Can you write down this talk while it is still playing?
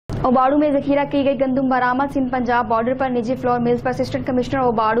उबाड़ू में जखीरा की गई गंदम बरामद। सिंध पंजाब बॉर्डर पर निजी फ्लोर मिल्स पर असिस्टेंट कमिश्नर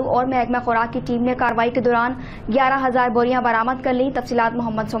उबाड़ू और महकमा खोराक की टीम ने कार्रवाई के दौरान 11,000 बोरियां बरामद कर ली। तफसीलात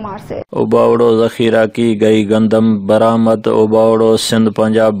मोहम्मद सुमार से। उबाड़ो जखीरा की गई गंदम बरामद। उबाड़ो सिंध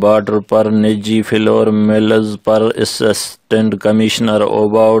पंजाब बॉर्डर पर निजी फ्लोर मिल्स पर असिस्टेंट कमिश्नर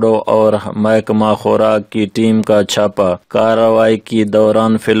उबाड़ो और महकमा खोराक की टीम का छापा। कार्रवाई के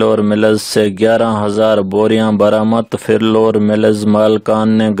दौरान फ्लोर मिल्स से 11,000 बोरियां बरामद। फ्लोर मिल्स मालकान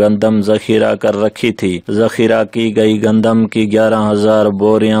ने गंदम जखीरा कर रखी थी। जखीरा की गई गंदम की 11,000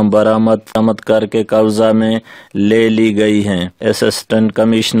 बोरियां बरामद करके कब्जा में ले ली गई हैं। असिस्टेंट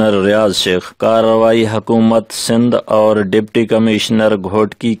कमिश्नर रियाज शेख। कार्रवाई हुकूमत सिंध और डिप्टी कमिश्नर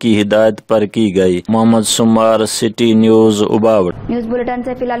घोटकी की हिदायत पर की गई। मोहम्मद सुमार, सिटी न्यूज, उबावड़। न्यूज बुलेटिन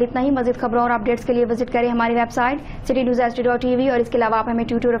से फिलहाल इतना ही। मजीद खबरों और अपडेट्स के लिए विजिट करें हमारी वेबसाइट citynewshd.tv और इसके अलावा आप हमें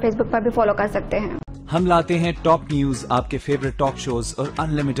ट्विटर और फेसबुक पर भी फॉलो कर सकते हैं। हम लाते हैं टॉप न्यूज, आपके फेवरेट टॉक शोज और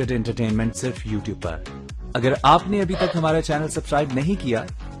अनलिमिटेड एंटरटेनमेंट सिर्फ यूट्यूब पर। अगर आपने अभी तक हमारा चैनल सब्सक्राइब नहीं किया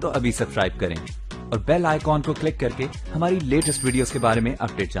तो अभी सब्सक्राइब करें और बेल आइकॉन को क्लिक करके हमारी लेटेस्ट वीडियोस के बारे में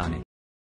अपडेट जानें।